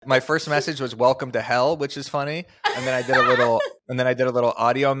my first message was welcome to hell, which is funny. And then I did a little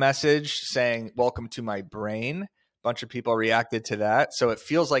audio message saying welcome to my brain. A bunch of people reacted to that. So it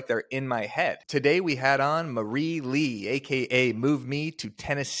feels like they're in my head. Today we had on Marie Lee, aka Move Me to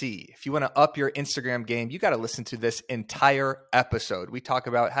Tennessee. If you want to up your Instagram game, you got to listen to this entire episode. We talk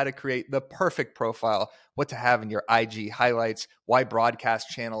about how to create the perfect profile, what to have in your IG highlights, why broadcast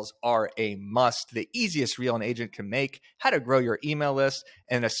channels are a must, the easiest reel an agent can make, how to grow your email list,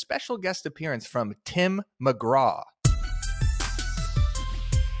 and a special guest appearance from Tim McGraw.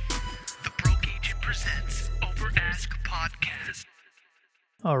 The Broke Agent presents Over Ask Podcast.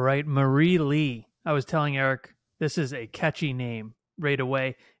 All right, Marie Lee. I was telling Eric, this is a catchy name right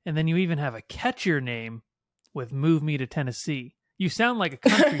away. And then you even have a catchier name with Move Me to Tennessee. You sound like a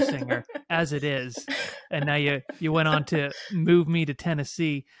country singer as it is. And now you went on to Move Me to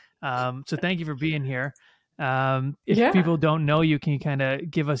Tennessee. So thank you for being here. If people don't know you, can you kind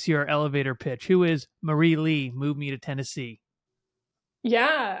of give us your elevator pitch? Who is Marie Lee, Move Me to Tennessee?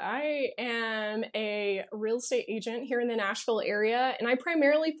 Yeah, I am a real estate agent here in the Nashville area, and I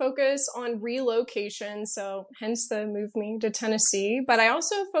primarily focus on relocation, so hence the Move Me to Tennessee. But I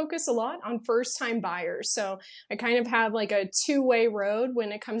also focus a lot on first-time buyers, so I kind of have like a two-way road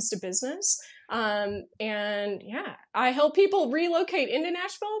when it comes to business. And yeah, I help people relocate into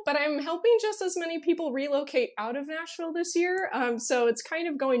Nashville, but I'm helping just as many people relocate out of Nashville this year. So it's kind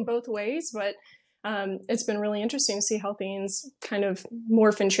of going both ways, but it's been really interesting to see how things kind of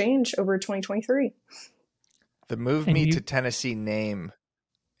morph and change over 2023. The Move Me to Tennessee name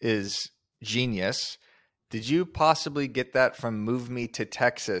is genius. Did you possibly get that from Move Me to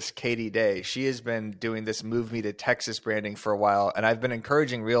Texas, Katie Day? She has been doing this Move Me to Texas branding for a while, and I've been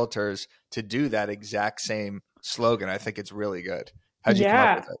encouraging realtors to do that exact same slogan. I think it's really good. How'd you come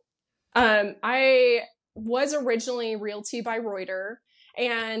up with it? I was originally Realty by Reuter,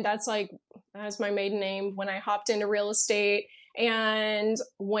 and that's my maiden name when I hopped into real estate. And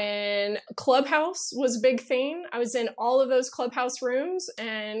when Clubhouse was a big thing, I was in all of those Clubhouse rooms,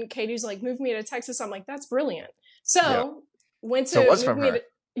 and Katie's like, Move Me to Texas. I'm like, that's brilliant. So went to, so it was from her.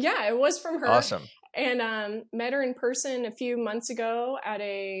 It was from her. Awesome. And met her in person a few months ago at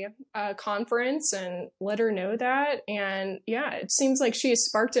a conference and let her know that. And yeah, it seems like she has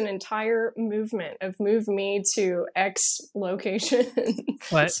sparked an entire movement of Move Me to X location.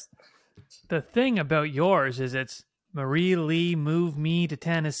 But the thing about yours is it's Marie Lee, Move Me to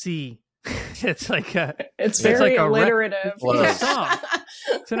Tennessee. It's like it's very alliterative. It's a song.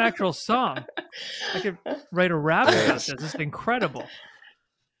 It's an actual song. I could write a rap about this. It's incredible.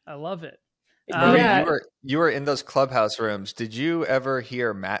 I love it. You were in those Clubhouse rooms. Did you ever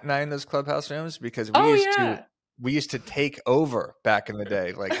hear Matt and I in those Clubhouse rooms? Because we used to take over back in the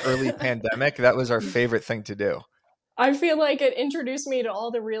day, like early pandemic. That was our favorite thing to do. I feel like it introduced me to all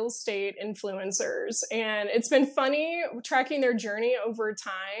the real estate influencers, and it's been funny tracking their journey over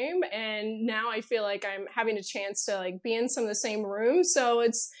time. And now I feel like I'm having a chance to like be in some of the same rooms. So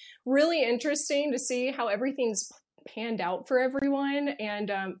it's really interesting to see how everything's panned out for everyone.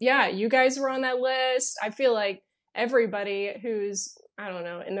 And you guys were on that list. I feel like everybody who's, I don't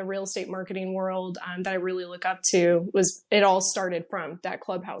know, in the real estate marketing world that I really look up to it all started from that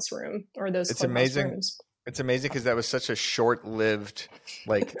Clubhouse room or those Clubhouse rooms. It's amazing because that was such a short-lived,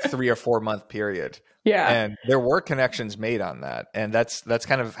 like 3 or 4 month period. Yeah. And there were connections made on that. And that's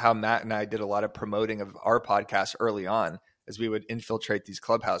kind of how Matt and I did a lot of promoting of our podcast early on, as we would infiltrate these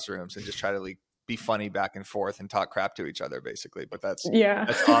Clubhouse rooms and just try to like be funny back and forth and talk crap to each other, basically. But that's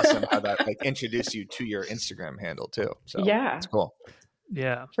awesome how that like introduced you to your Instagram handle too. So it's cool.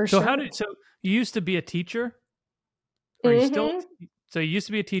 Yeah. For so sure. So you used to be a teacher? Or you still? So you used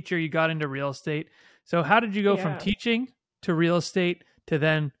to be a teacher, you got into real estate. So how did you go from teaching to real estate to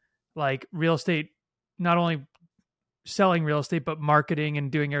then like real estate, not only selling real estate, but marketing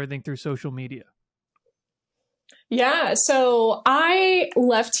and doing everything through social media? Yeah, so I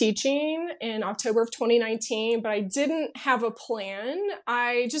left teaching in October of 2019, but I didn't have a plan.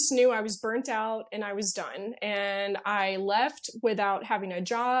 I just knew I was burnt out and I was done. And I left without having a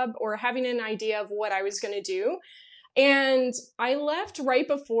job or having an idea of what I was going to do. And I left right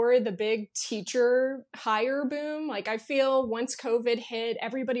before the big teacher hire boom. Like I feel once COVID hit,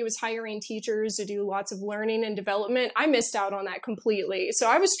 everybody was hiring teachers to do lots of learning and development. I missed out on that completely. So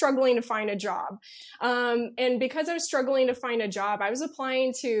I was struggling to find a job. And because I was struggling to find a job, I was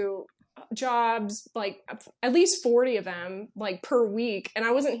applying to jobs, like at least 40 of them, like per week. And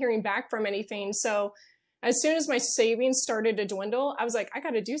I wasn't hearing back from anything. So as soon as my savings started to dwindle, I was like, I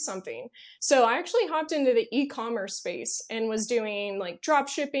got to do something. So I actually hopped into the e-commerce space and was doing like drop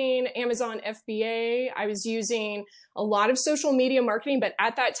shipping, Amazon FBA. I was using a lot of social media marketing, but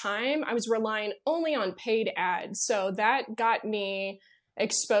at that time I was relying only on paid ads. So that got me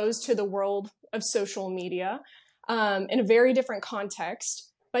exposed to the world of social media in a very different context.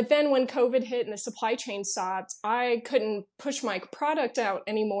 But then when COVID hit and the supply chain stopped, I couldn't push my product out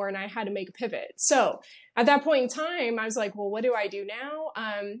anymore and I had to make a pivot. So at that point in time, I was like, well, what do I do now?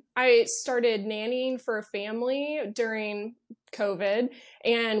 I started nannying for a family during COVID.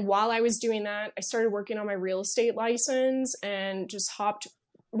 And while I was doing that, I started working on my real estate license and just hopped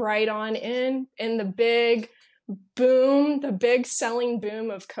right on in the big boom, the big selling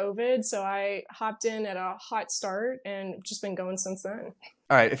boom of COVID. So I hopped in at a hot start and just been going since then.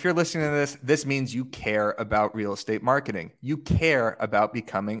 All right. If you're listening to this, this means you care about real estate marketing. You care about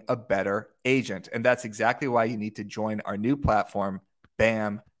becoming a better agent. And that's exactly why you need to join our new platform,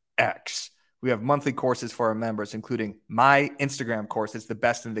 BAM X. We have monthly courses for our members, including my Instagram course. It's the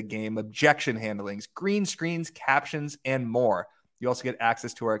best in the game, objection handlings, green screens, captions, and more. You also get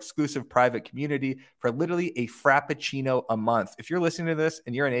access to our exclusive private community for literally a frappuccino a month. If you're listening to this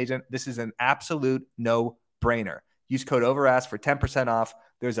and you're an agent, this is an absolute no-brainer. Use code OVERASK for 10% off.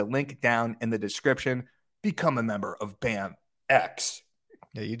 There's a link down in the description. Become a member of BAM X.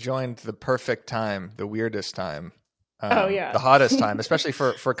 Yeah, you joined the perfect time, the weirdest time. The hottest time, especially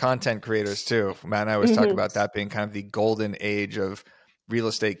for content creators too. Matt and I always talk about that being kind of the golden age of real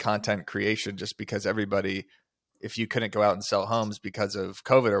estate content creation, just because everybody, if you couldn't go out and sell homes because of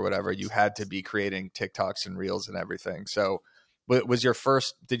COVID or whatever, you had to be creating TikToks and reels and everything. So did your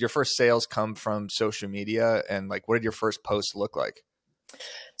first sales come from social media, and like, what did your first post look like?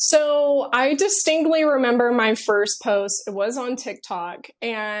 So I distinctly remember my first post. It was on TikTok,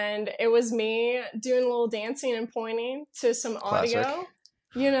 and it was me doing a little dancing and pointing to some audio,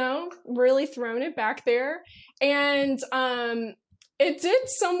 Classic. Really throwing it back there. And it did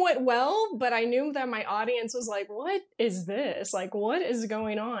somewhat well, but I knew that my audience was like, what is this? Like, what is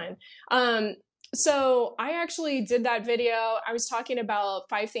going on? So I actually did that video. I was talking about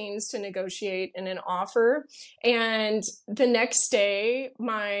 5 things to negotiate in an offer. And the next day,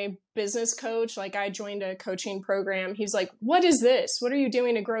 my business coach, like I joined a coaching program. He's like, what is this? What are you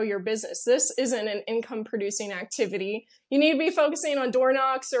doing to grow your business? This isn't an income producing activity. You need to be focusing on door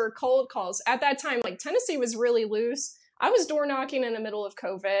knocks or cold calls. At that time, like Tennessee was really loose. I was door knocking in the middle of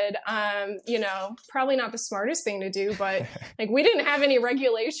COVID. Probably not the smartest thing to do, but like we didn't have any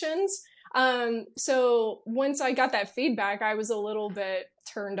regulations. So once I got that feedback, I was a little bit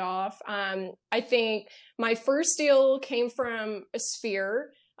turned off. I think my first deal came from a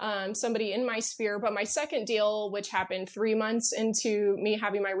sphere, somebody in my sphere, but my second deal, which happened 3 months into me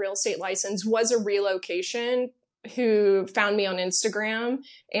having my real estate license, was a relocation who found me on Instagram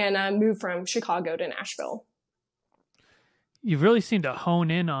and moved from Chicago to Nashville. You really seem to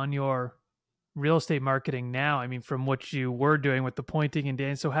hone in on your real estate marketing now. I mean, from what you were doing with the pointing and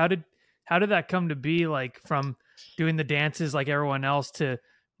dance. So how did that come to be, like from doing the dances like everyone else to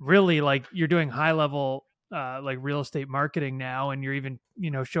really like you're doing high level like real estate marketing now, and you're even,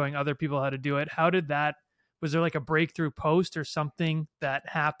 showing other people how to do it? Was there like a breakthrough post or something that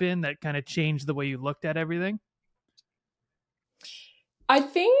happened that kind of changed the way you looked at everything? I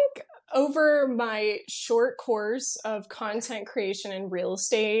think over my short course of content creation in real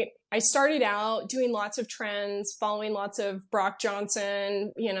estate, I started out doing lots of trends, following lots of Brock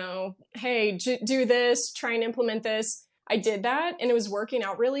Johnson, hey, do this, try and implement this. I did that and it was working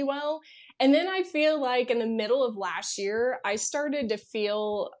out really well. And then I feel like in the middle of last year, I started to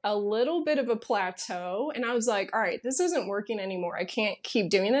feel a little bit of a plateau. And I was like, all right, this isn't working anymore. I can't keep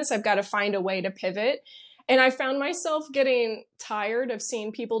doing this. I've got to find a way to pivot. And I found myself getting tired of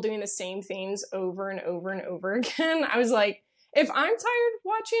seeing people doing the same things over and over and over again. I was like, if I'm tired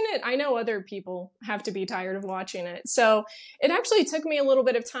watching it, I know other people have to be tired of watching it. So it actually took me a little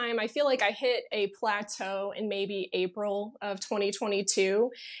bit of time. I feel like I hit a plateau in maybe April of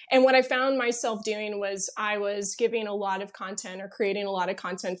 2022. And what I found myself doing was I was giving a lot of content or creating a lot of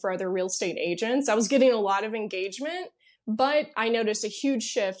content for other real estate agents. I was getting a lot of engagement, but I noticed a huge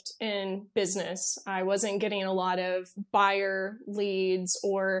shift in business. I wasn't getting a lot of buyer leads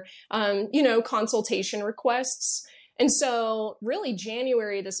or, consultation requests. And so really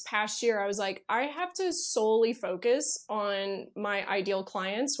January this past year, I was like, I have to solely focus on my ideal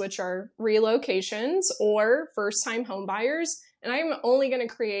clients, which are relocations or first-time home buyers. And I'm only going to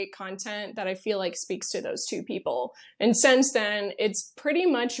create content that I feel like speaks to those two people. And since then, it's pretty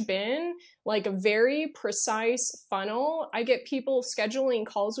much been like a very precise funnel. I get people scheduling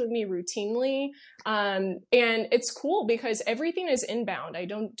calls with me routinely. And it's cool because everything is inbound. I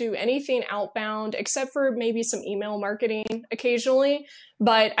don't do anything outbound except for maybe some email marketing occasionally.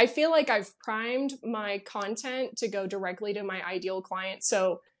 But I feel like I've primed my content to go directly to my ideal client.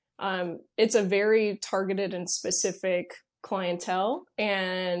 So it's a very targeted and specific clientele.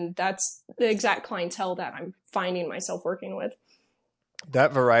 And that's the exact clientele that I'm finding myself working with.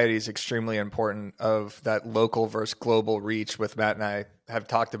 That variety is extremely important, of that local versus global reach, with Matt and I have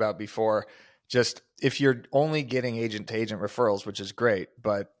talked about before. Just if you're only getting agent to agent referrals, which is great,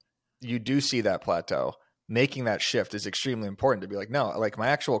 but you do see that plateau, making that shift is extremely important to be like, no, like my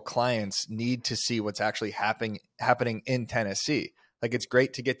actual clients need to see what's actually happening in Tennessee. Like it's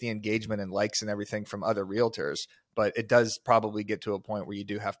great to get the engagement and likes and everything from other realtors, but it does probably get to a point where you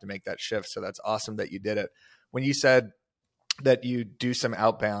do have to make that shift. So that's awesome that you did it. When you said that you do some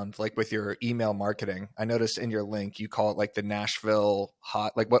outbound, like with your email marketing, I noticed in your link, you call it like the Nashville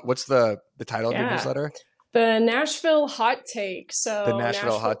hot, like what's the title of your newsletter? The Nashville Hot Take. So the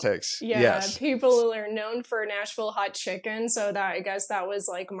Nashville Hot Takes. Yeah, yes. People are known for Nashville hot chicken. So that, I guess that was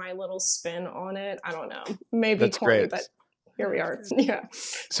like my little spin on it. I don't know. Maybe That's corny, great. but here we are. Yeah.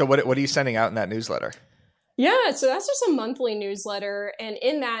 So what are you sending out in that newsletter? Yeah, so that's just a monthly newsletter. And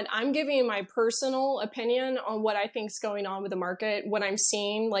in that, I'm giving my personal opinion on what I think is going on with the market, what I'm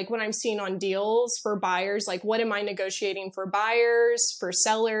seeing, like what I'm seeing on deals for buyers, like what am I negotiating for buyers, for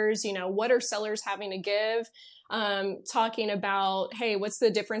sellers, you know, what are sellers having to give? Talking about, hey, what's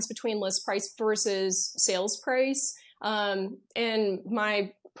the difference between list price versus sales price? And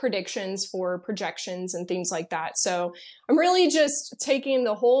my predictions for projections and things like that. So I'm really just taking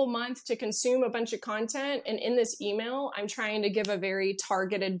the whole month to consume a bunch of content. And in this email, I'm trying to give a very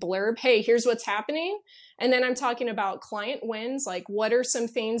targeted blurb. Hey, here's what's happening. And then I'm talking about client wins, like what are some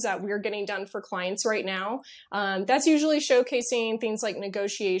things that we're getting done for clients right now. That's usually showcasing things like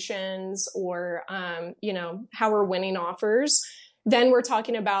negotiations or, you know, how we're winning offers. Then we're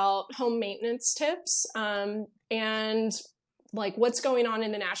talking about home maintenance tips, and like what's going on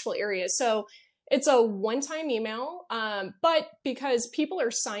in the Nashville area. So it's a one-time email, but because people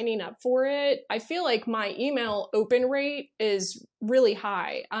are signing up for it, I feel like my email open rate is really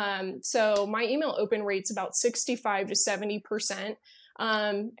high. So my email open rate's about 65 to 70%.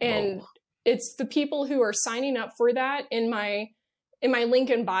 And Whoa. It's the people who are signing up for that in my link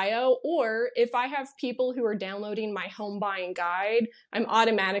in bio, or if I have people who are downloading my home buying guide, I'm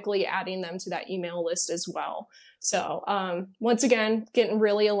automatically adding them to that email list as well. So once again, getting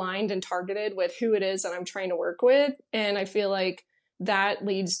really aligned and targeted with who it is that I'm trying to work with. And I feel like that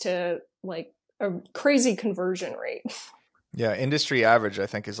leads to like a crazy conversion rate. Yeah. Industry average, I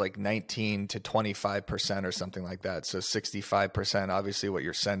think, is like 19 to 25% or something like that. So 65%, obviously what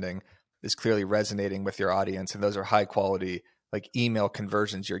you're sending is clearly resonating with your audience. And those are high quality, like email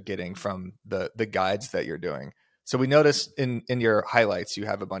conversions you're getting from the guides that you're doing. So we noticed in your highlights, you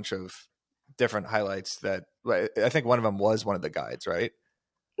have a bunch of different highlights that I think one of them was one of the guides, right?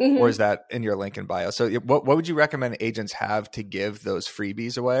 Mm-hmm. Or is that in your link in bio? So what would you recommend agents have to give those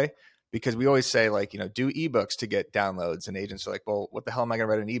freebies away? Because we always say, like, you know, do ebooks to get downloads, and agents are like, well, what the hell am I going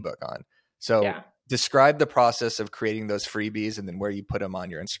to write an ebook on? So describe the process of creating those freebies and then where you put them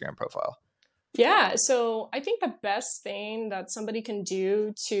on your Instagram profile. Yeah. So I think the best thing that somebody can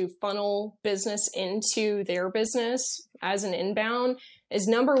do to funnel business into their business as an inbound is,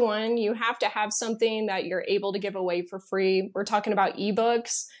 number one, you have to have something that you're able to give away for free. We're talking about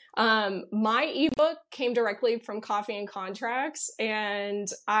ebooks. My ebook came directly from Coffee and Contracts, and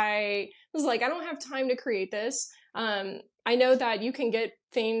I was like, I don't have time to create this. I know that you can get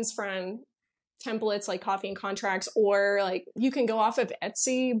things from templates like Coffee and Contracts, or like you can go off of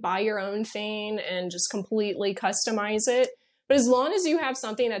Etsy, buy your own thing and just completely customize it. But as long as you have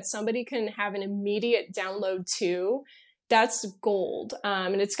something that somebody can have an immediate download to, that's gold.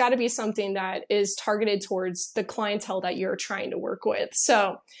 And it's got to be something that is targeted towards the clientele that you're trying to work with.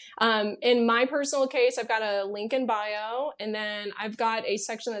 So in my personal case, I've got a link in bio, and then I've got a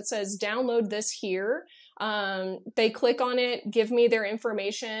section that says download this here. They click on it, give me their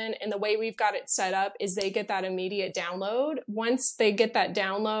information, and the way we've got it set up is they get that immediate download. Once they get that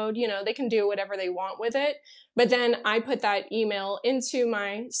download, you know, they can do whatever they want with it. But then I put that email into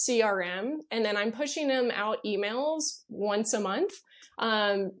my CRM, and then I'm pushing them out emails once a month.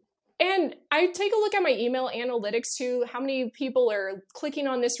 And I take a look at my email analytics too, how many people are clicking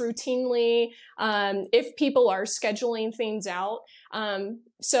on this routinely, if people are scheduling things out.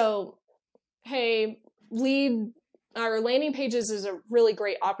 So, hey, lead our landing pages is a really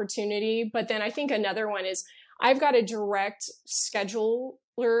great opportunity. But then I think another one is I've got a direct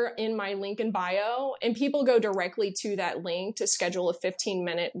scheduler in my link in bio, and people go directly to that link to schedule a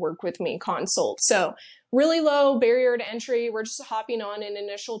 15-minute work with me consult. So really low barrier to entry. We're just hopping on an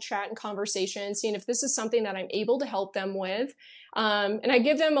initial chat and conversation, seeing if this is something that I'm able to help them with. And I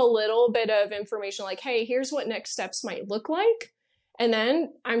give them a little bit of information like, hey, here's what next steps might look like. And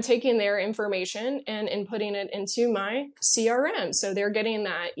then I'm taking their information and inputting it into my CRM. So they're getting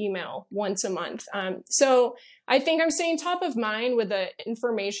that email once a month. So I think I'm staying top of mind with the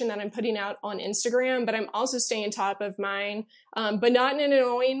information that I'm putting out on Instagram, but I'm also staying top of mind, but not in an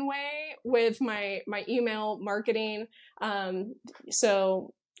annoying way with my email marketing.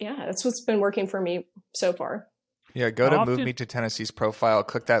 So yeah, that's what's been working for me so far. Yeah, go to Move Me to Tennessee's profile,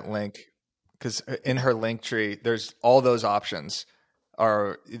 click that link, because in her link tree, there's all those options.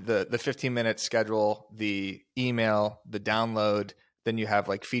 Are the 15-minute schedule, the email, the download, then you have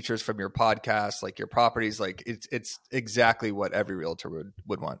like features from your podcast, like your properties, like it's exactly what every realtor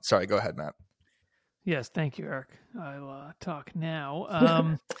would want. Sorry, go ahead, Matt. Yes, thank you, Eric. I'll talk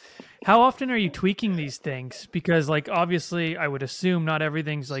now. How often are you tweaking these things? Because like obviously I would assume not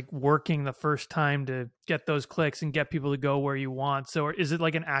everything's like working the first time to get those clicks and get people to go where you want. So is it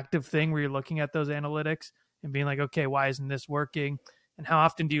like an active thing where you're looking at those analytics and being like, okay, why isn't this working? And how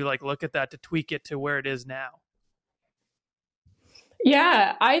often do you like look at that to tweak it to where it is now?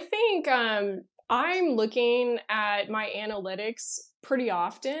 Yeah, I think I'm looking at my analytics pretty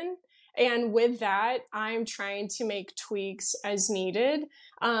often. And with that, I'm trying to make tweaks as needed.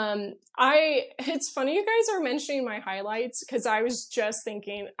 It's funny you guys are mentioning my highlights because I was just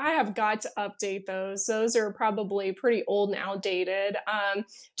thinking I have got to update those. Those are probably pretty old and outdated.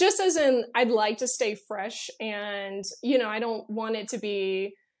 Just as in, I'd like to stay fresh, and I don't want it to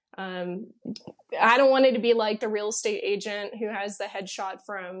be. I don't want it to be like the real estate agent who has the headshot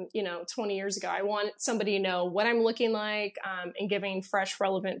from 20 years ago. I want somebody to know what I'm looking like and giving fresh,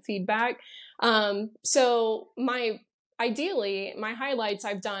 relevant feedback. So ideally, my highlights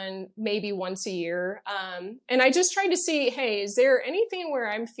I've done maybe once a year. And I just try to see, hey, is there anything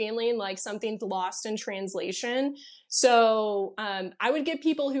where I'm feeling like something's lost in translation? So I would get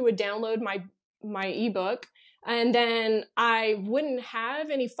people who would download my ebook, and then I wouldn't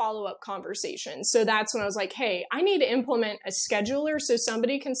have any follow-up conversations. So that's when I was like, hey, I need to implement a scheduler so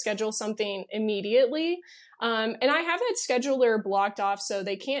somebody can schedule something immediately. And I have that scheduler blocked off so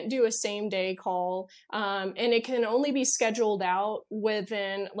they can't do a same-day call. And it can only be scheduled out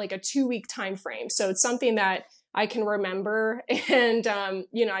within like a 2-week time frame. So it's something that I can remember. And,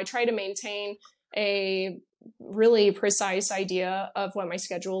 I try to maintain a really precise idea of what my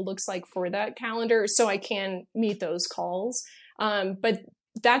schedule looks like for that calendar so I can meet those calls. But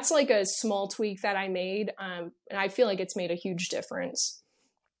that's like a small tweak that I made. And I feel like it's made a huge difference.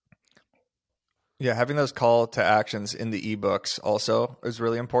 Yeah, having those call to actions in the ebooks also is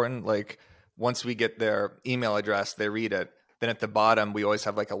really important. Like once we get their email address, they read it. Then at the bottom, we always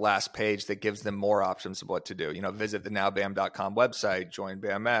have like a last page that gives them more options of what to do. Visit the nowbam.com website, join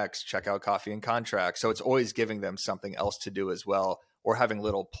BAMX, check out Coffee and Contract. So it's always giving them something else to do as well, or having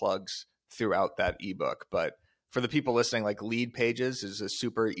little plugs throughout that ebook. But for the people listening, like Lead Pages is a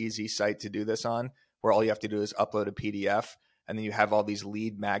super easy site to do this on, where all you have to do is upload a PDF, and then you have all these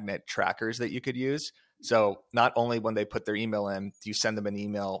lead magnet trackers that you could use. So not only when they put their email in, do you send them an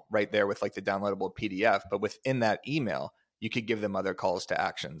email right there with like the downloadable PDF, but within that email, you could give them other calls to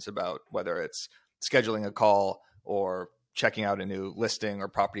actions about whether it's scheduling a call or checking out a new listing or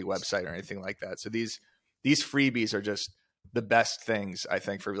property website or anything like that. So these freebies are just the best things, I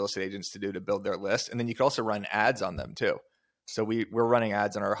think, for real estate agents to do to build their list. And then you could also run ads on them too. So we're running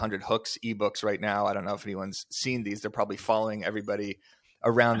ads on our 100 Hooks ebooks right now. I don't know if anyone's seen these. They're probably following everybody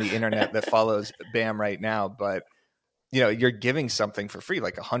around the internet that follows BAM right now. But you're giving something for free,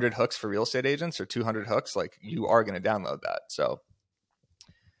 like 100 hooks for real estate agents or 200 hooks. Like you are going to download that. So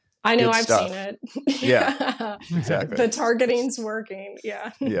I know I've seen it. Yeah, exactly. The targeting's working.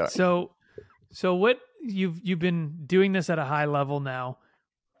 Yeah. Yeah. So what you've been doing this at a high level now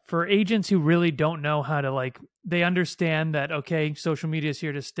for agents who really don't know how to they understand that, okay, social media is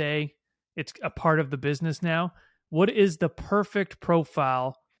here to stay. It's a part of the business now. What is the perfect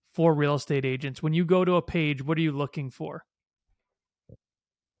profile for real estate agents? When you go to a page, what are you looking for?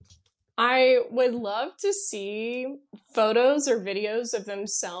 I would love to see photos or videos of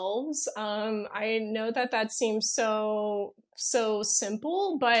themselves. I know that seems so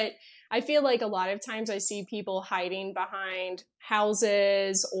simple, but I feel like a lot of times I see people hiding behind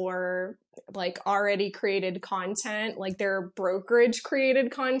houses or like already created content, like their brokerage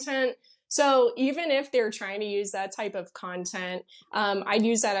created content. So even if they're trying to use that type of content, I'd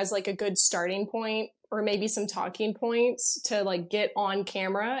use that as like a good starting point, or maybe some talking points to like get on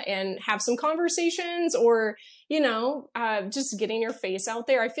camera and have some conversations, or, just getting your face out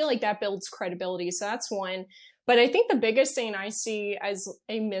there. I feel like that builds credibility. So that's one. But I think the biggest thing I see as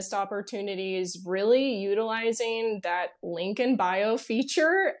a missed opportunity is really utilizing that link in bio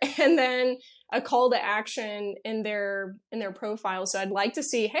feature and then a call to action in their profile. So I'd like to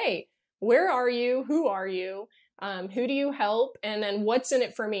see, hey, where are you? Who are you? Who do you help? And then what's in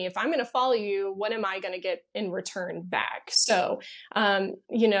it for me? If I'm going to follow you, what am I going to get in return back? So,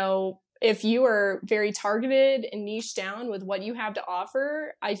 if you are very targeted and niche down with what you have to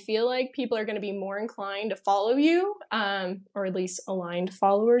offer, I feel like people are going to be more inclined to follow you, or at least aligned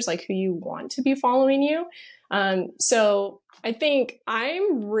followers, like who you want to be following you. So I think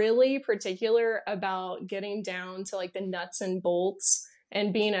I'm really particular about getting down to like the nuts and bolts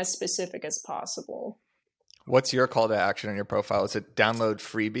and being as specific as possible. What's your call to action on your profile? Is it download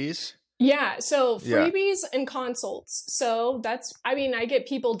freebies? Yeah. So freebies and consults. So I get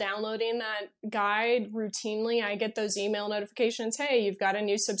people downloading that guide routinely. I get those email notifications. Hey, you've got a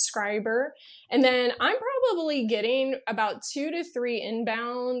new subscriber. And then I'm probably getting about 2 to 3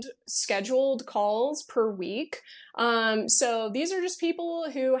 inbound scheduled calls per week. So these are just people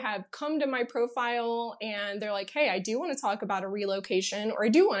who have come to my profile and they're like, hey, I do want to talk about a relocation, or I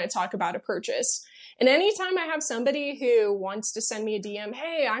do want to talk about a purchase. And anytime I have somebody who wants to send me a DM,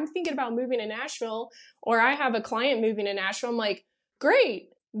 hey, I'm thinking about moving to Nashville, or I have a client moving to Nashville, I'm like, great,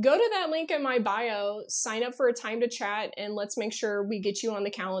 go to that link in my bio, sign up for a time to chat, and let's make sure we get you on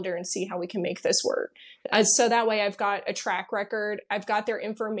the calendar and see how we can make this work. So that way I've got a track record, I've got their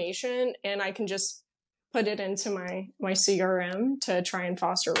information, and I can just put it into my CRM to try and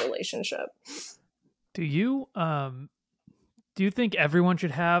foster a relationship. Do you think everyone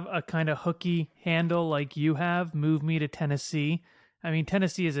should have a kind of hooky handle like you have? Move me to Tennessee. I mean,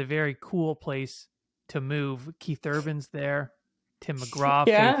 Tennessee is a very cool place to move. Keith Urban's there, Tim McGraw,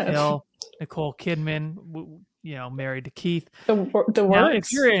 Faith Hill, Nicole Kidman, married to Keith. The works.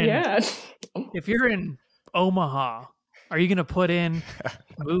 Now, if you're in Omaha, are you going to put in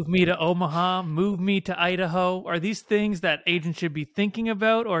move me to Omaha, move me to Idaho? Are these things that agents should be thinking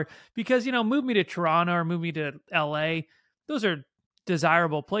about? Or because, move me to Toronto or move me to LA, those are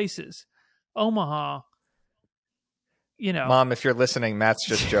desirable places. Omaha, Mom, if you're listening, Matt's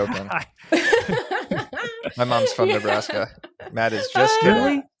just joking. My mom's from Nebraska. Matt is just kidding.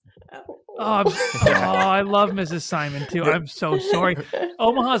 Really? I love Mrs. Simon too. I'm so sorry.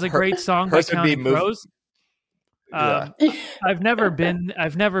 Omaha's a great song by Counting Crows. I've never been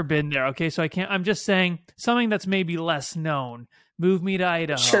there. Okay, so I can't. I'm just saying something that's maybe less known. Move me to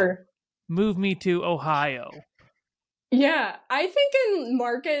Idaho. Sure. Move me to Ohio. Yeah, I think in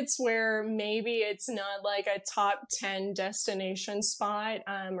markets where maybe it's not like a top 10 destination spot,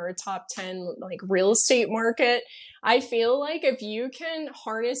 or a top 10 like real estate market, I feel like if you can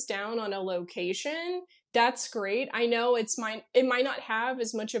harness down on a location, that's great. I know it might not have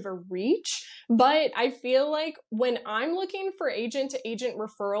as much of a reach, but I feel like when I'm looking for agent to agent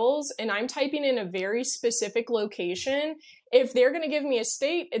referrals and I'm typing in a very specific location, if they're going to give me a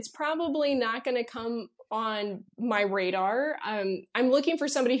state, it's probably not going to come on my radar. I'm looking for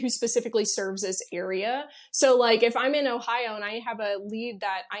somebody who specifically serves this area. So like if I'm in Ohio and I have a lead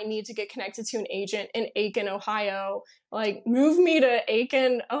that I need to get connected to an agent in Aiken, Ohio, like move me to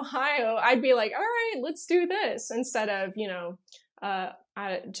Aiken, Ohio, I'd be like, all right, let's do this instead of,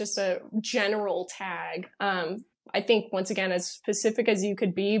 just a general tag. I think once again, as specific as you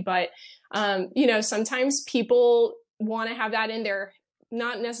could be, but, sometimes people want to have that in their,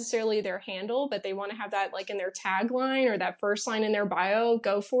 not necessarily their handle, but they want to have that like in their tagline or that first line in their bio.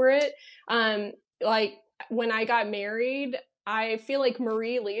 Go for it. Like when I got married, I feel like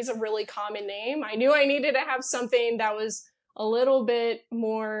Marie Lee is a really common name. I knew I needed to have something that was a little bit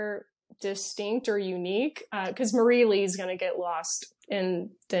more distinct or unique, because Marie Lee is going to get lost in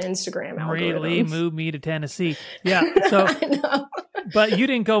the Instagram algorithm. Marie Lee, move me to Tennessee. Yeah. So, but you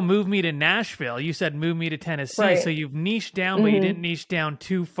didn't go move me to Nashville. You said move me to Tennessee. Right. So you've niched down, but you didn't niche down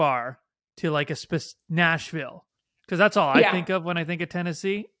too far to like Nashville. Because that's all I think of when I think of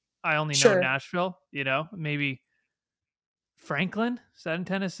Tennessee. I only know Nashville, maybe Franklin. Is that in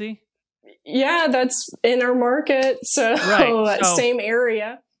Tennessee? Yeah, that's in our market. So, same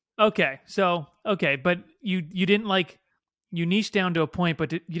area. Okay. But you didn't you niched down to a point,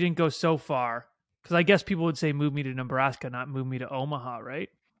 but you didn't go so far. Because I guess people would say move me to Nebraska, not move me to Omaha, right?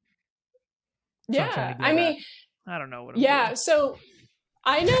 Yeah. I mean, I don't know what I'm doing. So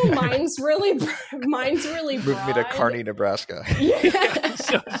I know mine's really Move me to broad. Kearney, Nebraska. Yeah.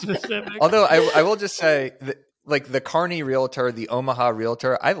 So specific. Although I will just say, like the Kearney Realtor, the Omaha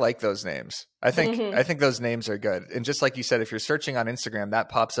Realtor, I like those names. I think those names are good. And just like you said, if you're searching on Instagram, that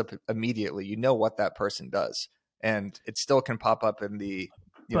pops up immediately. You know what that person does, and it still can pop up in the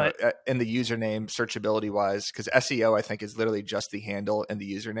in the username searchability wise, because SEO I think is literally just the handle and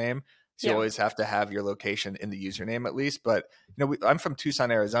the username. So you always have to have your location in the username at least. But I'm from Tucson,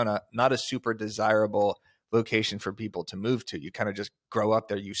 Arizona, not a super desirable location for people to move to. You kind of just grow up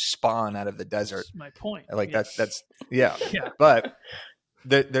there. You spawn out of the desert. That's my point. Like that's yeah. But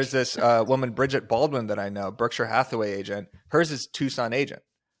there's this woman, Bridget Baldwin, that I know, Berkshire Hathaway agent. Hers is Tucson agent,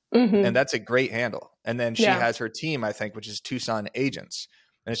 and that's a great handle. And then she has her team, I think, which is Tucson agents.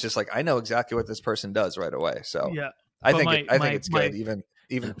 And it's just like, I know exactly what this person does right away. So I think it's good.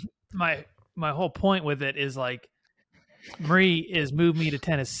 Even my whole point with it is like, Marie is Move Me to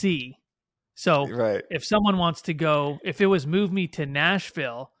Tennessee. So if someone wants to go, if it was Move Me to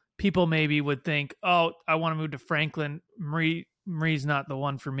Nashville, people maybe would think, oh, I want to move to Franklin. Marie's not the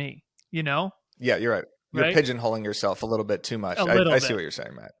one for me, Yeah, you're right. You're pigeonholing yourself a little bit too much. I see what you're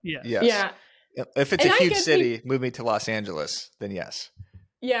saying, Matt. Yeah. Yes. Yeah. If it's a huge city, move me to Los Angeles, then yes.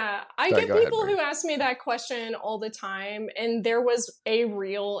 Yeah, I get people who ask me that question all the time, and there was a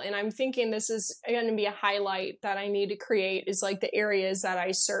reel, and I'm thinking this is going to be a highlight that I need to create is like the areas that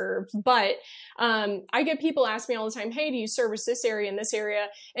I serve. But I get people ask me all the time, hey, do you service this area and this area?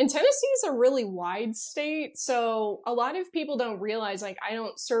 And Tennessee is a really wide state, so a lot of people don't realize like I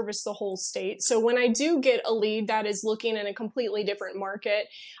don't service the whole state. So when I do get a lead that is looking in a completely different market,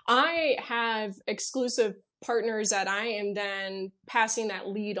 I have exclusive partners that I am then passing that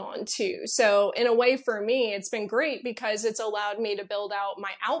lead on to. So in a way for me, it's been great because it's allowed me to build out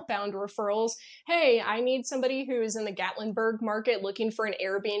my outbound referrals. Hey, I need somebody who is in the Gatlinburg market looking for an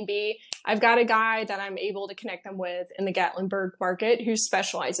Airbnb. I've got a guy that I'm able to connect them with in the Gatlinburg market who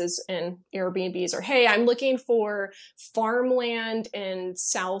specializes in Airbnbs. Or, hey, I'm looking for farmland in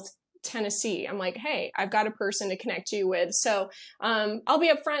South Tennessee. I'm like, hey, I've got a person to connect you with. So I'll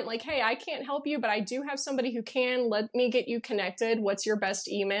be upfront like, hey, I can't help you, but I do have somebody who can. Let me get you connected. What's your best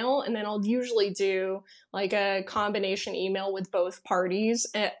email? And then I'll usually do like a combination email with both parties.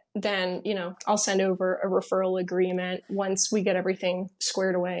 Then, I'll send over a referral agreement once we get everything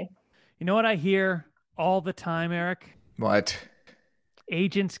squared away. You know what I hear all the time, Eric? What?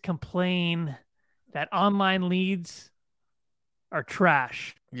 Agents complain that online leads are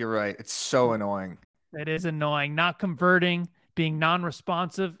trash. You're right. It's so annoying. It is annoying. Not converting, being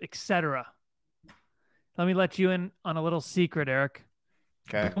non-responsive, etc. Let me let you in on a little secret, Eric.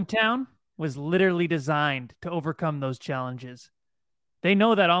 Okay. Boomtown was literally designed to overcome those challenges. They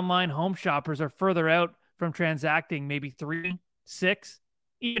know that online home shoppers are further out from transacting maybe 3, 6,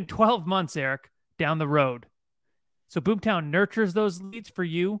 even 12 months, Eric, down the road. So Boomtown nurtures those leads for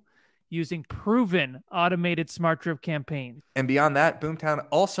you using proven automated smart drip campaigns. And beyond that, Boomtown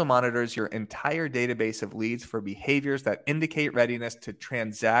also monitors your entire database of leads for behaviors that indicate readiness to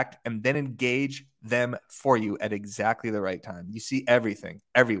transact and then engage them for you at exactly the right time. You see everything,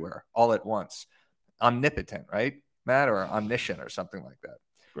 everywhere, all at once. Omnipotent, right, Matt? Or omniscient or something like that.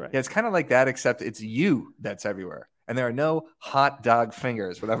 Right. Yeah, it's kind of like that, except it's you that's everywhere. And there are no hot dog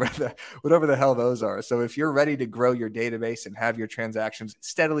fingers, whatever the hell those are. So if you're ready to grow your database and have your transactions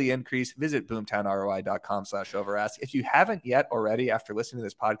steadily increase, visit boomtownroi.com/overask. If you haven't yet already, after listening to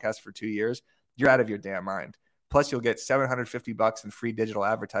this podcast for 2 years, you're out of your damn mind. Plus, you'll get $750 in free digital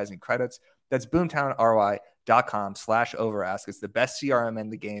advertising credits. That's boomtownroi.com/overask. It's the best CRM in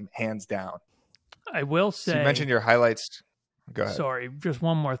the game, hands down. I will say. So you mentioned your highlights. Go ahead. Sorry, just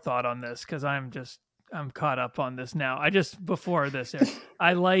one more thought on this because I'm caught up on this now. Before this,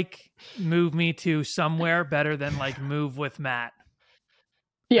 I like Move Me to Somewhere better than like Move with Matt.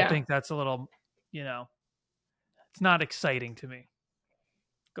 Yeah. I think that's a little, it's not exciting to me.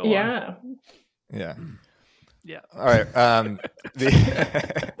 Go on. Yeah. Yeah. All right.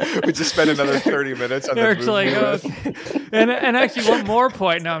 We just spent another 30 minutes on Eric's the movie. like, okay. And actually one more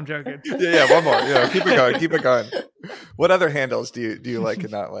point. No, I'm joking. Yeah, one more. Keep it going. What other handles do you like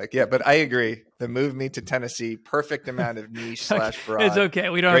and not like? Yeah, but I agree. The Move Me to Tennessee, perfect amount of niche / broad. It's okay.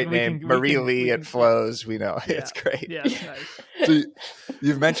 We don't. Great name, Marie Lee. It flows. We know it's great. Yeah, it's nice. So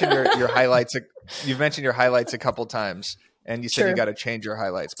you've mentioned your highlights. You've mentioned your highlights a couple times, and you said you got to change your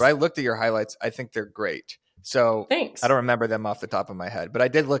highlights. But I looked at your highlights. I think they're great. So thanks. I don't remember them off the top of my head, but I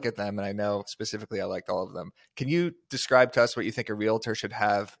did look at them, and I know specifically I liked all of them. Can you describe to us what you think a realtor should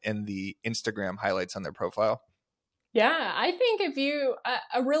have in the Instagram highlights on their profile? Yeah, I think if you,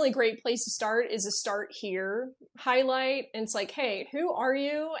 a really great place to start is a start here highlight. And it's like, hey, who are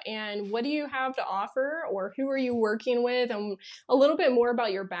you and what do you have to offer? Or who are you working with? And a little bit more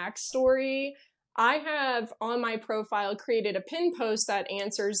about your backstory. I have on my profile created a pin post that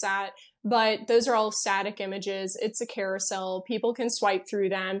answers that, but those are all static images. It's a carousel. People can swipe through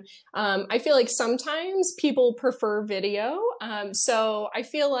them. I feel like sometimes people prefer video. So I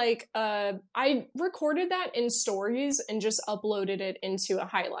feel like I recorded that in stories and just uploaded it into a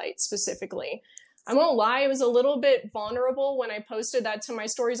highlight specifically. I won't lie, it was a little bit vulnerable when I posted that to my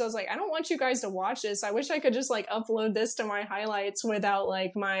stories. I was like, I don't want you guys to watch this. I wish I could just like upload this to my highlights without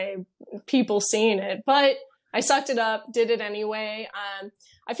like my people seeing it. But I sucked it up, did it anyway.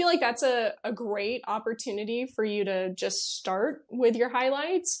 I feel like that's a great opportunity for you to just start with your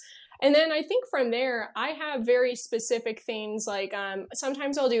highlights. And then I think from there, I have very specific things like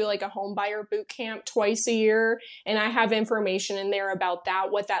sometimes I'll do like a home buyer boot camp twice a year. And I have information in there about that,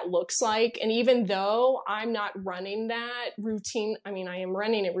 what that looks like. And even though I'm not running that routine, I mean, I am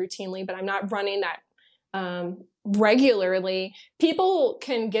running it routinely, but I'm not running that regularly, people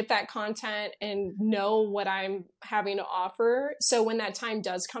can get that content and know what I'm having to offer. So when that time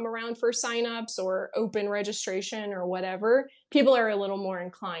does come around for signups or open registration or whatever, people are a little more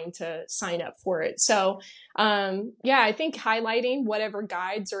inclined to sign up for it. So yeah, I think highlighting whatever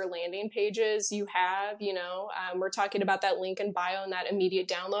guides or landing pages you have, we're talking about that link in bio and that immediate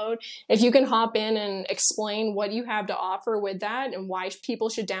download. If you can hop in and explain what you have to offer with that and why people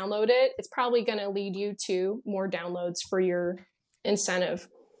should download it, it's probably going to lead you to more downloads for your incentive.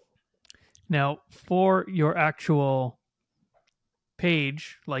 Now, for your actual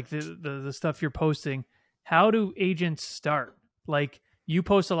page, like the stuff you're posting, how do agents start? Like, you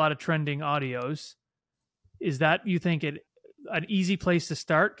post a lot of trending audios. Is that, you think, an easy place to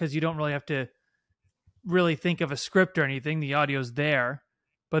start? Because you don't really have to really think of a script or anything. The audio's there.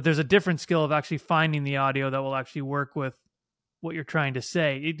 But there's a different skill of actually finding the audio that will actually work with what you're trying to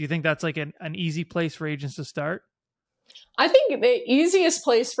say. Do you think that's like an easy place for agents to start? I think the easiest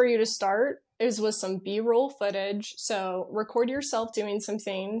place for you to start is with some B-roll footage. So record yourself doing some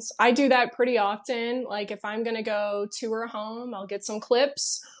things. I do that pretty often. Like if I'm going to go tour a home, I'll get some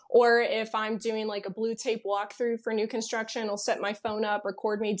clips. Or if I'm doing like a blue tape walkthrough for new construction, I'll set my phone up,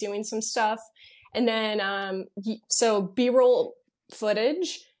 record me doing some stuff. And then, so B-roll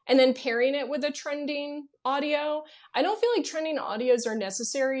footage, and then pairing it with a trending audio. I don't feel like trending audios are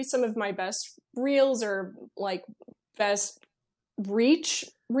necessary. Some of my best reels or like best reach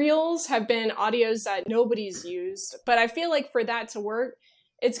reels have been audios that nobody's used. But I feel like for that to work,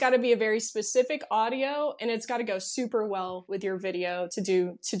 it's got to be a very specific audio and it's got to go super well with your video to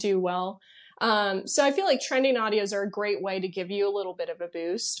do well. So I feel like trending audios are a great way to give you a little bit of a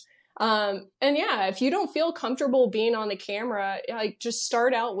boost. And yeah, if you don't feel comfortable being on the camera, like just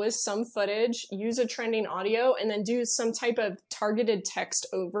start out with some footage, use a trending audio, and then do some type of targeted text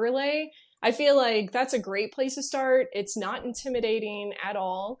overlay. I feel like that's a great place to start. It's not intimidating at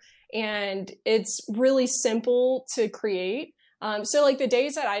all. And it's really simple to create. So like the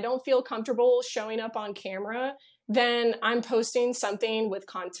days that I don't feel comfortable showing up on camera, then I'm posting something with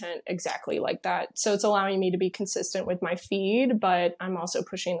content exactly like that. So it's allowing me to be consistent with my feed, but I'm also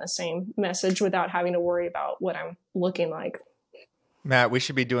pushing the same message without having to worry about what I'm looking like. Matt, we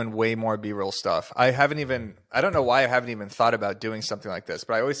should be doing way more B-roll stuff. I don't know why I haven't even thought about doing something like this,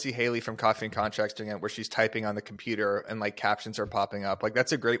 but I always see Haley from Coffee and Contracts doing it where she's typing on the computer and like captions are popping up. Like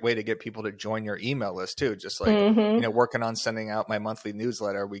that's a great way to get people to join your email list too. Just like, working on sending out my monthly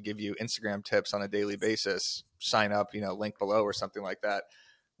newsletter. We give you Instagram tips on a daily basis. Sign up, link below or something like that.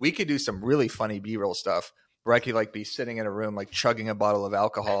 We could do some really funny B-roll stuff where I could like be sitting in a room, like chugging a bottle of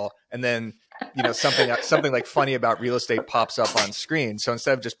alcohol, and then, something like funny about real estate pops up on screen. So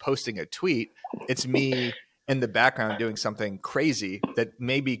instead of just posting a tweet, it's me in the background doing something crazy that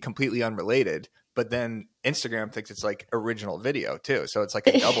may be completely unrelated, but then Instagram thinks it's like original video too. So it's like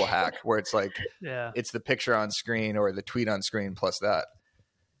a double hack where it's like, it's the picture on screen or the tweet on screen plus that.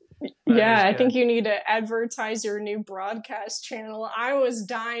 Yeah, I think you need to advertise your new broadcast channel. I was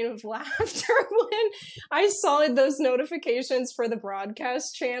dying of laughter when I saw those notifications for the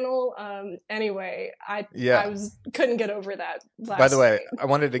broadcast channel. Anyway, I couldn't get over that last By the way, night. I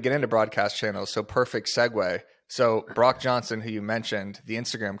wanted to get into broadcast channels, so perfect segue. So Brock Johnson, who you mentioned, the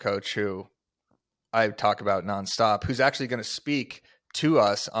Instagram coach who I talk about nonstop, who's actually going to speak to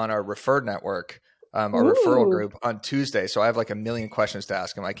us on our Referred Network, our referral group on Tuesday. So I have like a million questions to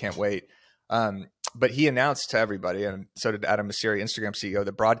ask him. I can't wait. But he announced to everybody, and so did Adam Mosseri, Instagram CEO,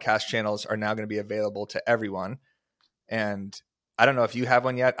 the broadcast channels are now going to be available to everyone. And I don't know if you have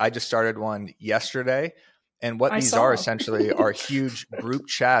one yet. I just started one yesterday. And what I these saw. are essentially are huge group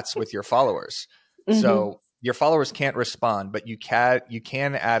chats with your followers. Mhm. So your followers can't respond, but you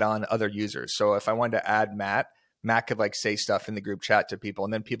can add on other users. So if I wanted to add Matt could like say stuff in the group chat to people,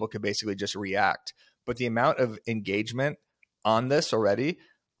 and then people could basically just react. But the amount of engagement on this already,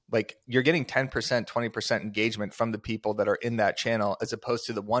 like you're getting 10%, 20% engagement from the people that are in that channel, as opposed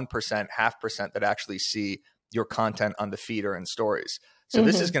to the 1%, 0.5% that actually see your content on the feed or in stories. So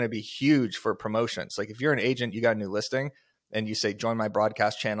this is going to be huge for promotions. Like if you're an agent, you got a new listing and you say, join my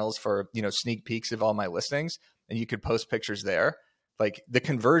broadcast channels for, sneak peeks of all my listings, and you could post pictures there. Like the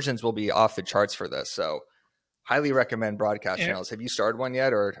conversions will be off the charts for this. So highly recommend broadcast channels. Have you started one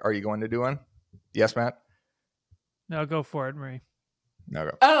yet, or are you going to do one? Yes, Matt? No, go for it, Marie. No,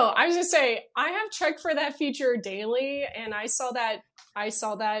 go. Oh, I was gonna say I have checked for that feature daily, and I saw that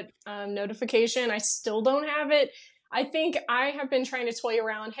notification. I still don't have it. I think I have been trying to toy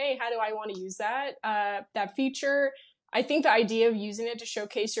around. Hey, how do I want to use that feature? I think the idea of using it to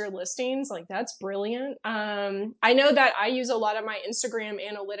showcase your listings, like that's brilliant. I know that I use a lot of my Instagram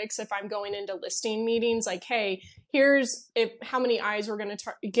analytics if I'm going into listing meetings, like, hey, here's how many eyes we're going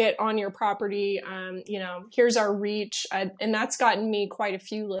to get on your property. Here's our reach. And that's gotten me quite a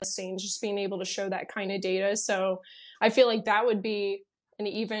few listings, just being able to show that kind of data. So I feel like that would be an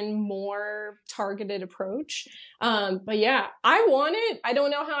even more targeted approach. But yeah, I want it. I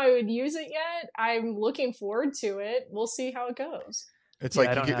don't know how I would use it yet. I'm looking forward to it. We'll see how it goes. It's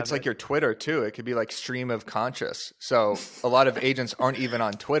Yeah, like your Twitter too. It could be like stream of conscious. So a lot of agents aren't even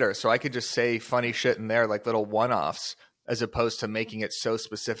on Twitter. So I could just say funny shit in there, like little one-offs, as opposed to making it so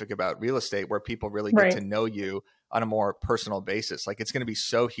specific about real estate where people really get to know you on a more personal basis. Like it's going to be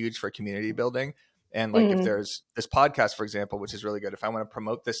so huge for community building. And like if there's this podcast, for example, which is really good, if I want to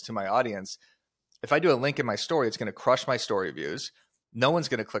promote this to my audience, if I do a link in my story, it's going to crush my story views. No one's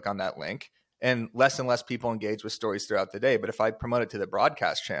going to click on that link, and less people engage with stories throughout the day. But if I promote it to the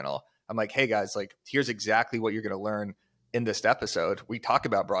broadcast channel, I'm like, hey guys, like here's exactly what you're going to learn in this episode. We talk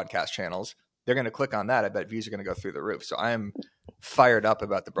about broadcast channels. They're going to click on that. I bet views are going to go through the roof. So I am fired up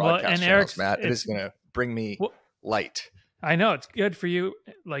about the broadcast channels, Matt. It is going to bring me light. I know it's good for you,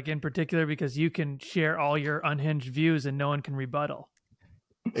 like in particular, because you can share all your unhinged views and no one can rebuttal.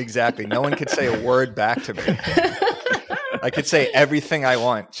 Exactly. No one could say a word back to me. I could say everything I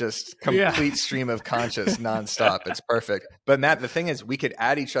want, just complete stream of conscious nonstop. It's perfect. But Matt, the thing is, we could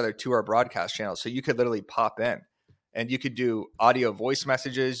add each other to our broadcast channel. So you could literally pop in and you could do audio voice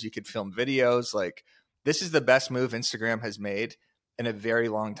messages. You could film videos. Like this is the best move Instagram has made in a very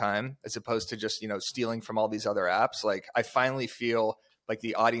long time, as opposed to just, stealing from all these other apps. Like I finally feel like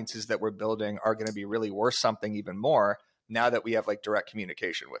the audiences that we're building are going to be really worth something even more now that we have like direct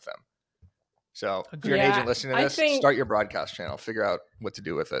communication with them. So if you're an agent listening to this, start your broadcast channel, figure out what to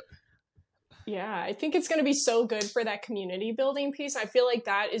do with it. Yeah, I think it's going to be so good for that community building piece. I feel like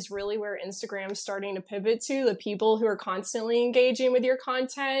that is really where Instagram's starting to pivot to, the people who are constantly engaging with your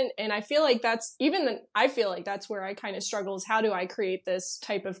content. And I feel like that's where I kind of struggle, is how do I create this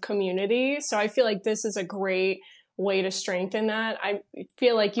type of community? So I feel like this is a great way to strengthen that. I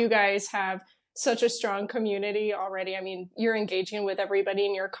feel like you guys have such a strong community already. I mean, you're engaging with everybody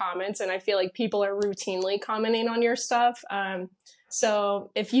in your comments, and I feel like people are routinely commenting on your stuff.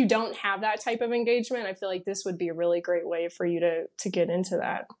 So if you don't have that type of engagement, I feel like this would be a really great way for you to get into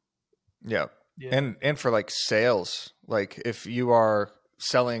that. Yeah. And for like sales, like if you are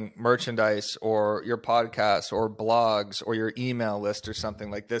selling merchandise or your podcast or blogs or your email list or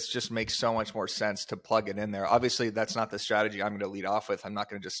something like this, just makes so much more sense to plug it in there. Obviously, that's not the strategy I'm going to lead off with. I'm not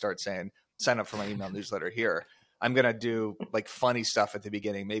going to just start saying, sign up for my email newsletter here. I'm going to do like funny stuff at the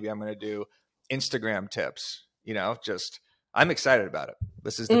beginning. Maybe I'm going to do Instagram tips, I'm excited about it.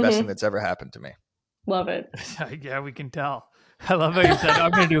 This is the best thing that's ever happened to me. Love it. Yeah, we can tell. I love how you said,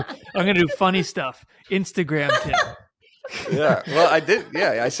 I'm going to do funny stuff. Instagram tip. Yeah. Well, I did.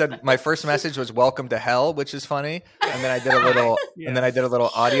 Yeah. I said my first message was welcome to hell, which is funny. And then I did a little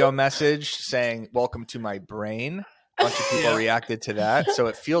audio message saying welcome to my brain. A bunch of people reacted to that. So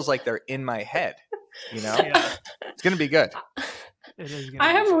it feels like they're in my head, It's going to be good.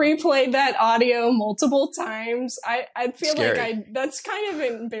 I have replayed that audio multiple times. I feel like that's kind of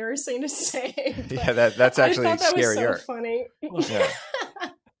embarrassing to say. Yeah, that's actually scarier. So funny. Yeah.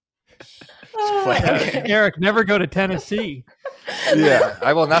 Eric, never go to Tennessee. Yeah,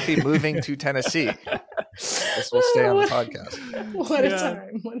 I will not be moving to Tennessee. This will stay on the podcast. What a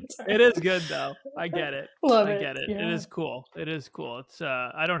time. It is good though. I get it. I get it. Yeah. It is cool. It's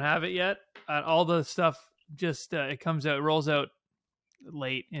I don't have it yet. All the stuff just it rolls out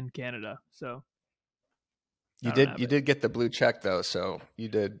late in Canada. So you did get the blue check though, so you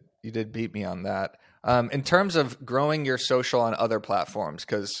did beat me on that. In terms of growing your social on other platforms,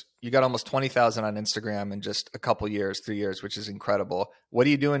 because you got almost 20,000 on Instagram in just a couple years, 3 years, which is incredible. What are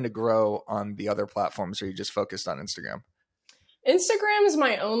you doing to grow on the other platforms, or are you just focused on Instagram? Instagram is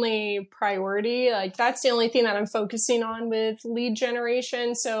my only priority. Like, that's the only thing that I'm focusing on with lead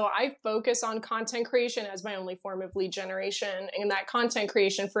generation. So I focus on content creation as my only form of lead generation. And that content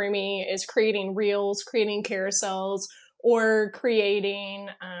creation for me is creating reels, creating carousels, or creating,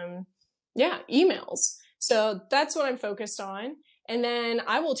 emails. So that's what I'm focused on. And then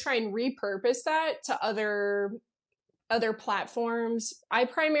I will try and repurpose that to other platforms. I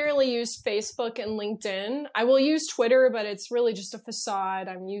primarily use Facebook and LinkedIn. I will use Twitter, but it's really just a facade.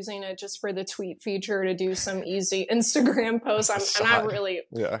 I'm using it just for the tweet feature to do some easy Instagram posts. I'm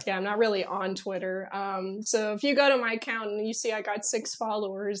not really on Twitter. So if you go to my account and you see I got 6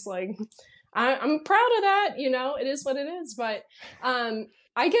 followers, like, I'm proud of that. It is what it is. But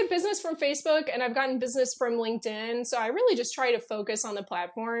I get business from Facebook and I've gotten business from LinkedIn. So I really just try to focus on the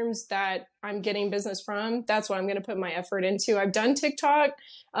platforms that I'm getting business from. That's what I'm going to put my effort into. I've done TikTok,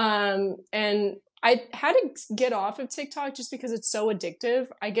 and I had to get off of TikTok just because it's so addictive.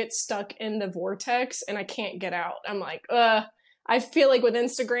 I get stuck in the vortex and I can't get out. I'm like, I feel like with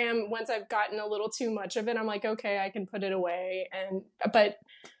Instagram, once I've gotten a little too much of it, I'm like, okay, I can put it away. But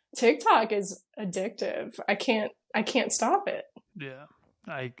TikTok is addictive. I can't stop it. Yeah.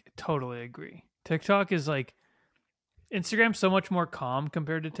 I totally agree. TikTok is like, Instagram's so much more calm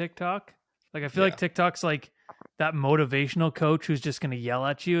compared to TikTok. Like, I feel like TikTok's like that motivational coach who's just going to yell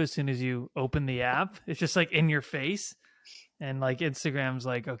at you as soon as you open the app. It's just like in your face. And like Instagram's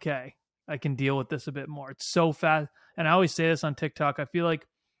like, okay, I can deal with this a bit more. It's so fast. And I always say this on TikTok. I feel like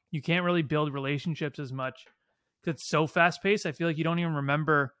you can't really build relationships as much because it's so fast paced. I feel like you don't even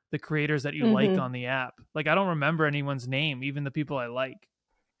remember the creators that you like on the app. Like, I don't remember anyone's name, even the people I like.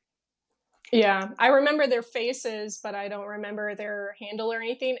 Yeah, I remember their faces, but I don't remember their handle or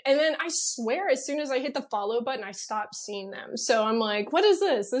anything. And then I swear, as soon as I hit the follow button, I stopped seeing them. So I'm like, what is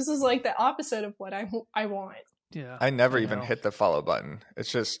this? This is like the opposite of what I want. Yeah, I never even hit the follow button.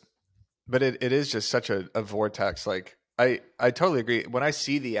 It's just, but it is just such a vortex. Like, I totally agree. When I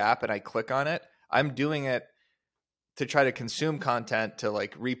see the app and I click on it, I'm doing it to try to consume content, to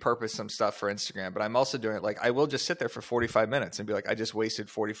like repurpose some stuff for Instagram. But I'm also doing it, like, I will just sit there for 45 minutes and be like, I just wasted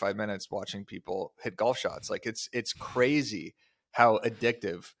 45 minutes watching people hit golf shots. Like, it's crazy how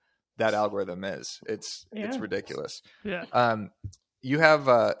addictive that algorithm is. It's ridiculous. Yeah. You have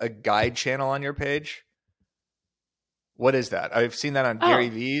a guide channel on your page. What is that? I've seen that on Gary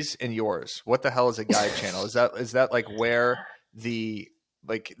V's and yours. What the hell is a guide channel? Is that like where the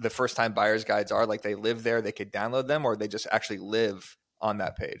first time buyers guides are? Like, they live there, they could download them, or they just actually live on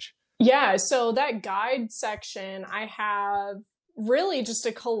that page? Yeah. So that guide section, I have really just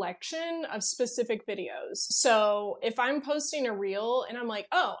a collection of specific videos. So if I'm posting a reel and I'm like,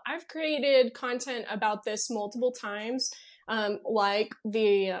 oh, I've created content about this multiple times, like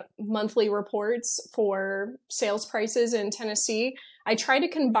the monthly reports for sales prices in Tennessee, I try to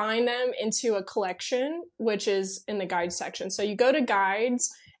combine them into a collection, which is in the guide section. So you go to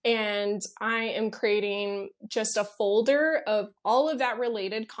guides, and I am creating just a folder of all of that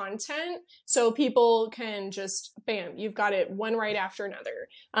related content. So people can just, bam, you've got it one right after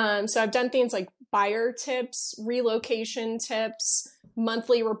another. So I've done things like buyer tips, relocation tips,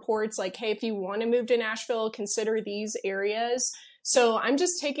 monthly reports, like, hey, if you want to move to Nashville, consider these areas. So I'm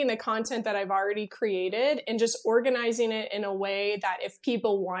just taking the content that I've already created and just organizing it in a way that if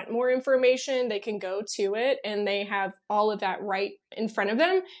people want more information, they can go to it and they have all of that right in front of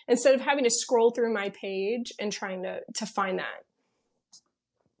them, instead of having to scroll through my page and trying to find that.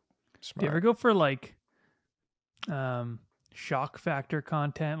 Smart. Do you ever go for like shock factor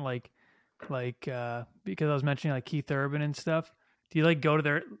content, like because I was mentioning like Keith Urban and stuff? Do you like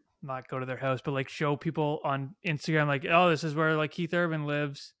not go to their house, but like show people on Instagram, like, oh, this is where like Keith Urban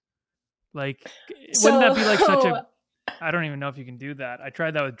lives? Like, wouldn't that be like such a, I don't even know if you can do that. I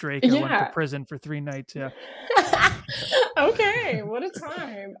tried that with Drake. I went to prison for 3 nights. Yeah. Okay. What a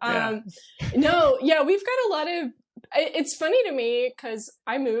time. We've got a lot of, it's funny to me because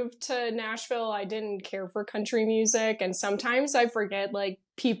I moved to Nashville. I didn't care for country music. And sometimes I forget, like,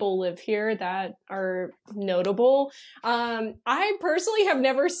 people live here that are notable. I personally have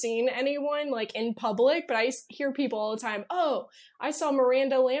never seen anyone like in public, but I hear people all the time, oh, I saw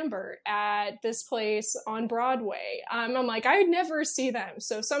Miranda Lambert at this place on Broadway. I'm like, I would never see them.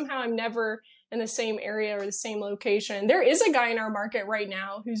 So somehow I'm never in the same area or the same location. There is a guy in our market right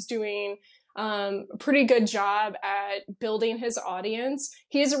now who's doing a pretty good job at building his audience.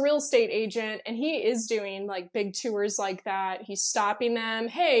 He is a real estate agent, and he is doing like big tours like that. He's stopping them.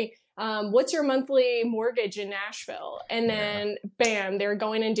 Hey, what's your monthly mortgage in Nashville? And then bam, they're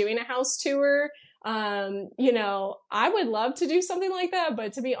going and doing a house tour. You know, I would love to do something like that,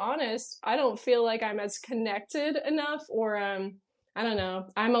 but to be honest, I don't feel like I'm as connected enough, or I don't know.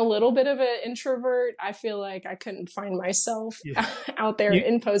 I'm a little bit of an introvert. I feel like I couldn't find myself out there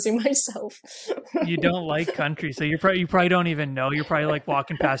imposing myself. You don't like country, so you probably don't even know. You're probably like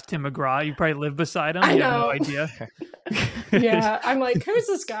walking past Tim McGraw. You probably live beside him. You have no idea. Yeah, I'm like, who's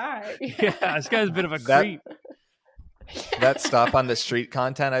this guy? Yeah, this guy's a bit of a creep. That stop on the street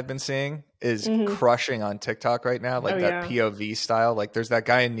content I've been seeing is crushing on TikTok right now. Like POV style. Like there's that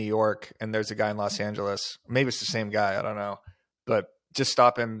guy in New York and there's a guy in Los Angeles. Maybe it's the same guy. I don't know. But just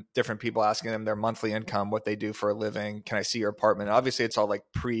stopping different people, asking them their monthly income, what they do for a living. Can I see your apartment? And obviously it's all like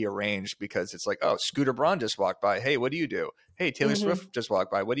pre-arranged because it's like, oh, Scooter Braun just walked by. Hey, what do you do? Hey, Taylor Swift just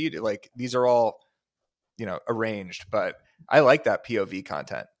walked by. What do you do? Like these are all, you know, arranged, but I like that POV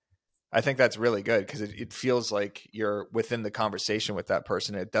content. I think that's really good because it feels like you're within the conversation with that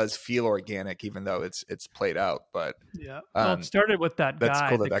person. It does feel organic, even though it's played out. But well, it started with that guy,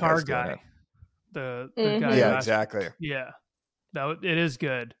 cool the car guy, the guy. Yeah, exactly. Yeah, it is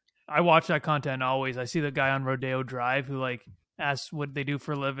good. I watch that content always. I see the guy on Rodeo Drive who like asks what they do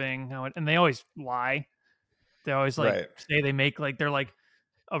for a living, and they always lie. They always like say they make like they're like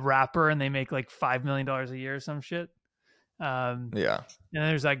a rapper and they make like $5 million a year or some shit. And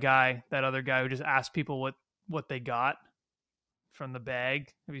there's that other guy who just asks people what they got from the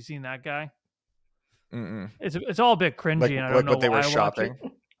bag. Have you seen that guy? It's all a bit cringy, and I don't know what they why were shopping.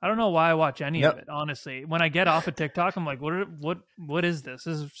 I don't know why I watch any of it. Honestly, when I get off of TikTok, I'm like, what is this?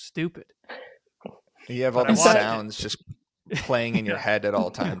 This is stupid. You have all the sounds just playing in your head at all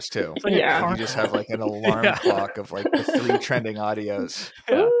times too. Like you just have like an alarm clock of like the 3 trending audios.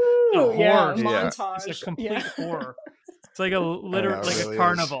 Montage. It's a complete horror. It's like a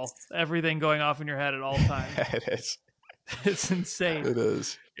carnival. Everything going off in your head at all times. It is. It's insane. It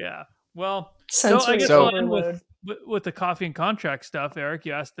is. Yeah. Well, Sensory I guess we'll end with the coffee and contract stuff. Eric,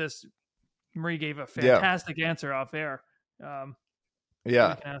 you asked this. Marie gave a fantastic answer off air. You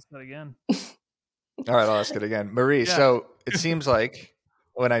can ask that again. All right, I'll ask it again. Marie, so it seems like,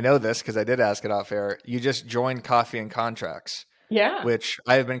 when I know this, because I did ask it off air, you just joined Coffee and Contracts. Yeah. Which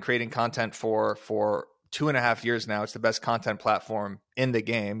I have been creating content for 2.5 years now. It's the best content platform in the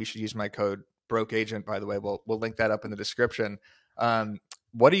game. You should use my code BROKEAGENT, by the way. We'll link that up in the description.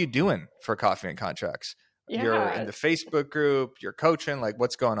 What are you doing for Coffee and Contracts? Yeah. You're in the Facebook group, you're coaching, like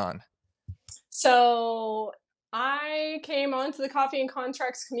what's going on? So I came onto the Coffee and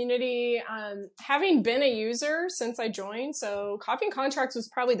Contracts community having been a user since I joined. So Coffee and Contracts was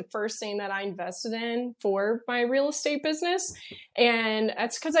probably the first thing that I invested in for my real estate business. And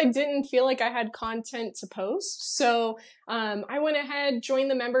that's because I didn't feel like I had content to post. So I went ahead, joined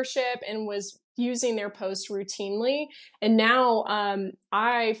the membership, and was using their posts routinely. And now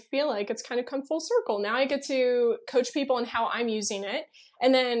I feel like it's kind of come full circle. Now I get to coach people on how I'm using it.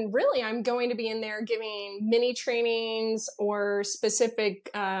 And then really I'm going to be in there giving mini trainings or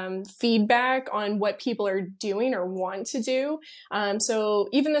specific feedback on what people are doing or want to do. So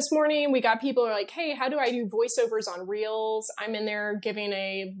even this morning, we got people who are like, hey, how do I do voiceovers on Reels? I'm in there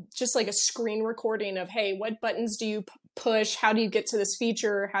giving just like a screen recording of, hey, what buttons do you push? How do you get to this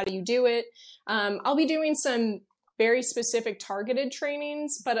feature? How do you do it? I'll be doing some very specific targeted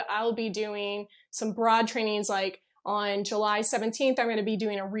trainings, but I'll be doing some broad trainings like on July 17th, I'm going to be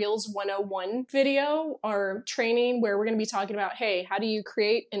doing a Reels 101 video or training where we're going to be talking about, hey, how do you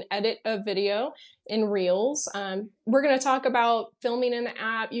create and edit a video in Reels? We're going to talk about filming in the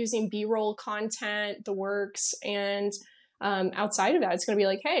app, using B-roll content, the works, and outside of that, it's going to be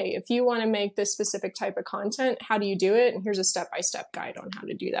like, hey, if you want to make this specific type of content, how do you do it? And here's a step-by-step guide on how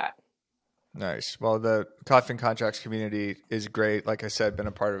to do that. Nice. Well, the Coffee and Contracts community is great. Like I said, been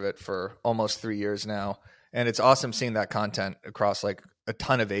a part of it for almost 3 years now. And it's awesome seeing that content across like a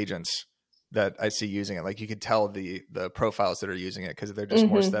ton of agents that I see using it. Like you could tell the profiles that are using it because they're just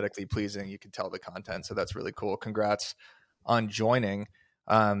more aesthetically pleasing. You can tell the content. So that's really cool. Congrats on joining.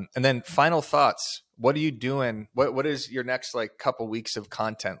 And then final thoughts. What are you doing? What is your next like couple weeks of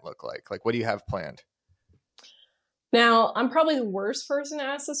content look like? Like what do you have planned? Now, I'm probably the worst person to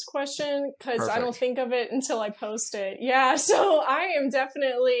ask this question because I don't Perfect. think of it until I post it. Yeah, so I am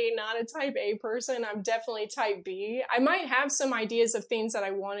definitely not a type A person. I'm definitely type B. I might have some ideas of things that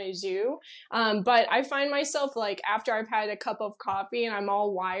I want to do, but I find myself like after I've had a cup of coffee and I'm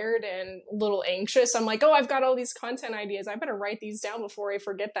all wired and a little anxious, I'm like, oh, I've got all these content ideas. I better write these down before I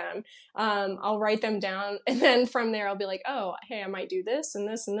forget them. I'll write them down, and then from there I'll be like, oh, hey, I might do this and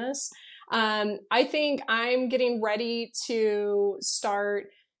this and this. I think I'm getting ready to start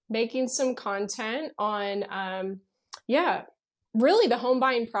making some content on, really the home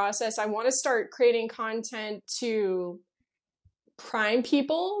buying process. I want to start creating content to prime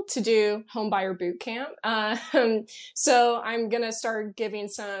people to do home buyer boot camp. So I'm going to start giving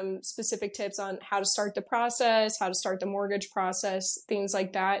some specific tips on how to start the process, how to start the mortgage process, things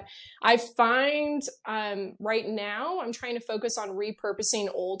like that. I find right now I'm trying to focus on repurposing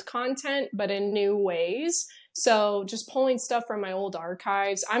old content, but in new ways. So just pulling stuff from my old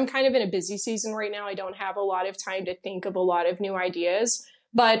archives. I'm kind of in a busy season right now. I don't have a lot of time to think of a lot of new ideas,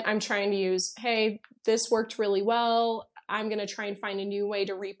 but I'm trying to use, hey, this worked really well. I'm going to try and find a new way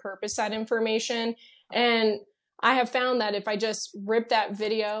to repurpose that information. And I have found that if I just rip that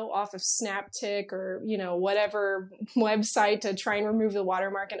video off of Snaptic or, whatever website to try and remove the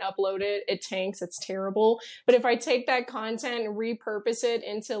watermark and upload it, it tanks. It's terrible. But if I take that content and repurpose it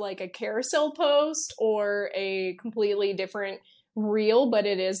into like a carousel post or a completely different reel, but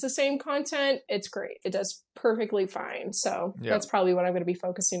it is the same content, it's great. It does perfectly fine. So that's probably what I'm going to be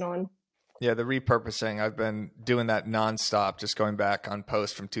focusing on. Yeah, the repurposing, I've been doing that nonstop, just going back on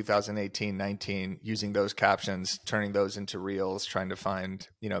posts from 2018, 19, using those captions, turning those into reels, trying to find,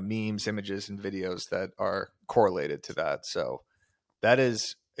 memes, images, and videos that are correlated to that. So that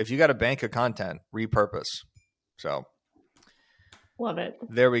is, if you got a bank of content, repurpose. So love it.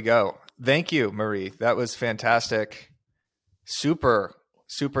 There we go. Thank you, Marie. That was fantastic. Super,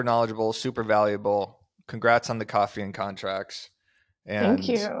 super knowledgeable, super valuable. Congrats on the coffee and contracts. And thank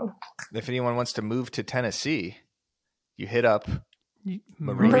you. If anyone wants to move to Tennessee, you hit up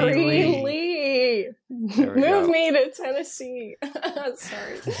Marie Lee. Move me to Tennessee.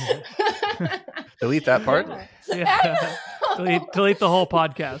 Sorry. Delete that part. Yeah. delete the whole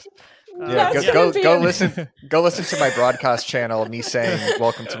podcast. Go listen. Go listen to my broadcast channel. Me saying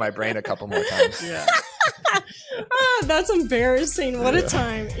 "Welcome to my brain" a couple more times. Yeah. That's embarrassing. What a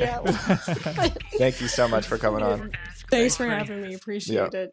time. Yeah. Thank you so much for coming on. Thanks for having me. Appreciate it.